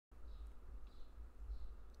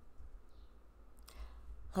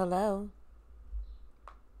Hello,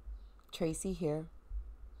 Tracy here.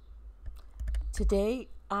 Today,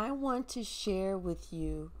 I want to share with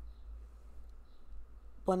you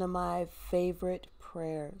one of my favorite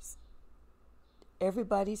prayers.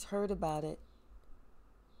 Everybody's heard about it,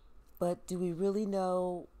 but do we really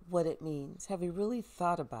know what it means? Have we really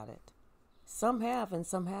thought about it? Some have and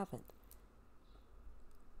some haven't.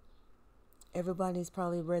 Everybody's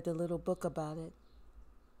probably read the little book about it,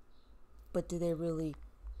 but do they really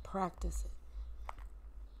practice it?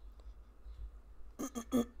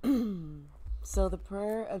 So the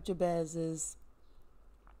prayer of Jabez is,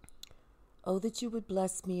 "Oh, that you would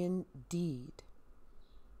bless me indeed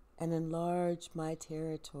and enlarge my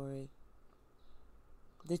territory,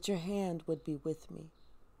 that your hand would be with me,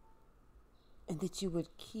 and that you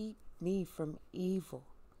would keep me from evil,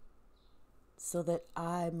 so that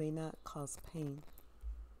I may not cause pain."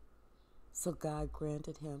 So God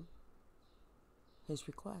granted him his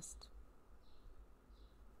request.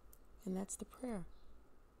 And that's the prayer.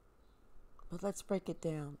 But let's break it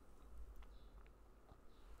down.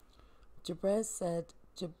 Jabez said,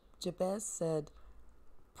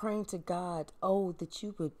 praying to God, "Oh, that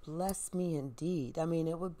you would bless me indeed." I mean,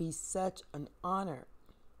 it would be such an honor,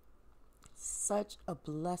 such a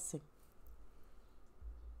blessing,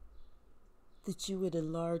 that you would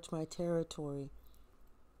enlarge my territory.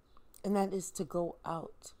 And that is to go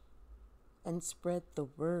out and spread the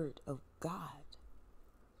word of God,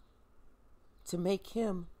 to make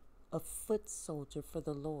him a foot soldier for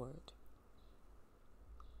the Lord.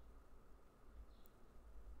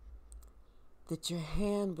 That your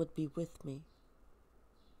hand would be with me,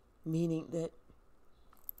 meaning that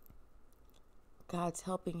God's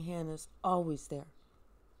helping hand is always there,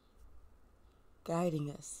 guiding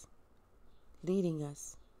us, leading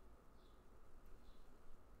us.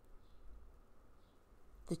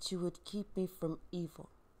 That you would keep me from evil.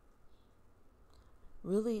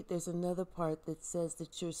 Really, there's another part that says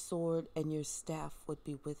that your sword and your staff would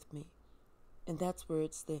be with me. And that's where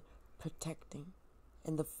it's the protecting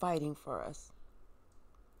and the fighting for us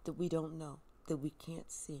that we don't know, that we can't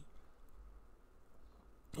see.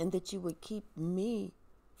 And that you would keep me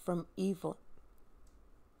from evil,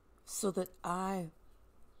 so that I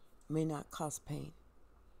may not cause pain.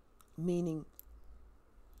 Meaning,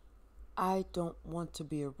 I don't want to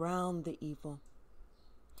be around the evil,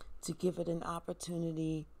 to give it an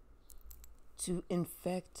opportunity to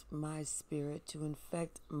infect my spirit, to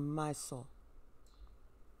infect my soul.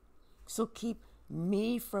 So keep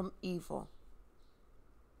me from evil,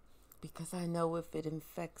 because I know if it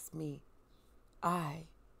infects me, I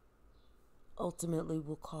ultimately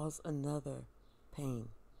will cause another pain,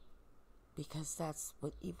 because that's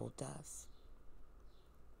what evil does.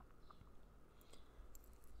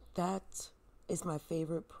 That is my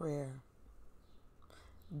favorite prayer.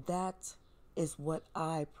 That is what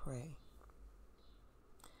I pray.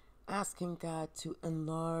 Asking God to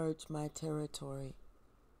enlarge my territory,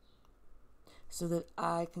 so that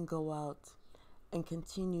I can go out and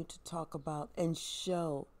continue to talk about and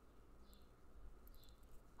show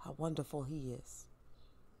how wonderful he is.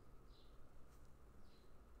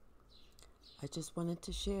 I just wanted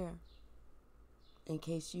to share, in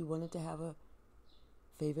case you wanted to have a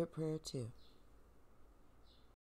favorite prayer too.